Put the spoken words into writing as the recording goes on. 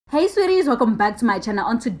Hey sweeties, welcome back to my channel.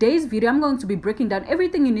 On today's video, I'm going to be breaking down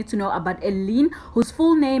everything you need to know about Elaine, whose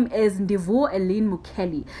full name is Elaine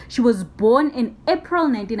MUKHELI. She was born in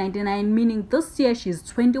April 1999, meaning this year she's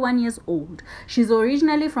 21 years old. She's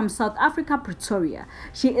originally from South Africa, Pretoria.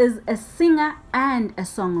 She is a singer and a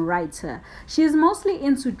songwriter. She is mostly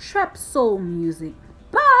into trap soul music.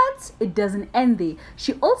 But it doesn't end there.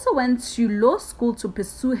 She also went to law school to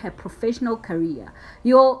pursue her professional career.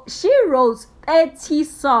 She wrote 30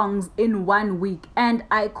 songs in 1 week, and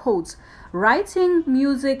I quote, "Writing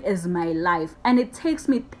music is my life, and it takes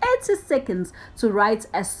me 30 seconds to write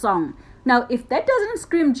a song." Now, if that doesn't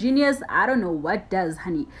scream genius, I don't know what does,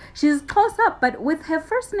 honey. She's close up, but with her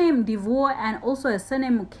first name Divoire and also her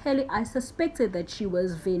surname MUKHELI, I suspected that she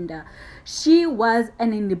was Venda. She was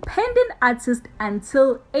an independent artist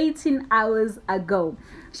until 18 hours ago.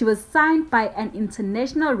 She was signed by an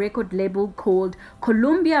international record label called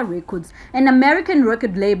Columbia Records, an American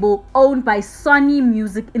record label owned by Sony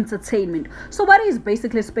Music Entertainment. So what is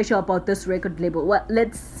basically special about this record label? Well,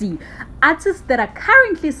 let's see. Artists that are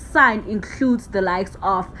currently signed includes the likes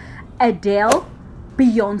of Adele,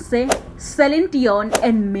 Beyonce, Celine Dion,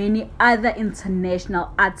 and many other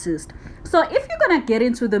international artists. So if you're gonna get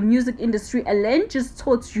into the music industry, Elaine just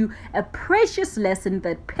taught you a precious lesson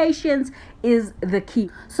that patience is the key.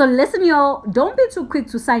 So listen, y'all, don't be too quick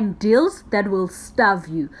to sign deals that will starve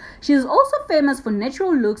you. She's also famous for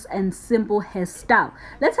natural looks and simple hairstyle.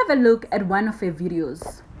 Let's have a look at one of her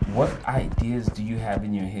videos. What ideas do you have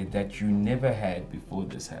in your head that you never had before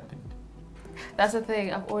this happened? That's the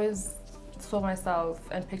thing. I've always saw myself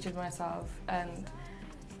and pictured myself and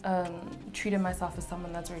treated myself as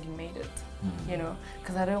someone that's already made it, you know,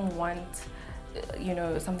 because I don't want, you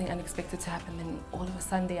know, something unexpected to happen and all of a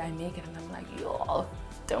sudden I make it and I'm like, yo,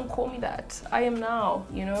 don't call me that. I am now,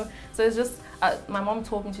 you know. So it's just, my mom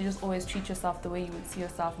told me to just always treat yourself the way you would see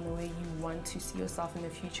yourself and the way you want to see yourself in the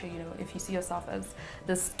future. You know, if you see yourself as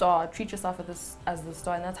the star, treat yourself as the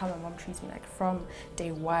star. And that's how my mom treats me, like from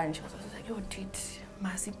day one. She was always like, yo, dude,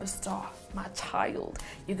 my superstar, my child,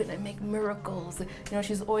 you're gonna make miracles. You know,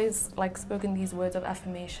 she's always like spoken these words of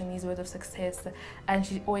affirmation, these words of success, and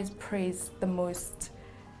she always praised the most,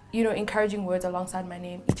 you know, encouraging words alongside my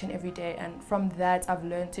name each and every day. And from that, I've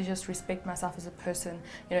learned to just respect myself as a person.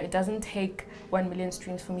 You know, it doesn't take 1 million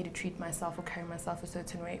streams for me to treat myself or carry myself a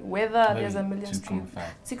certain way. Whether there's a million streams.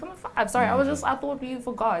 2.5. Sorry, I thought you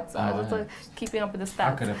forgot. So I was just like, keeping up with the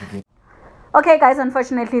stats. Okay guys,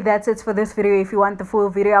 unfortunately that's it for this video. If you want the full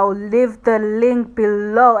video, I will leave the link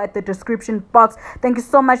below at the description box. Thank you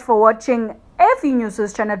so much for watching. If you're new to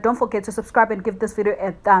this channel, don't forget to subscribe and give this video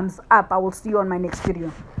a thumbs up. I will see you on my next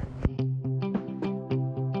video.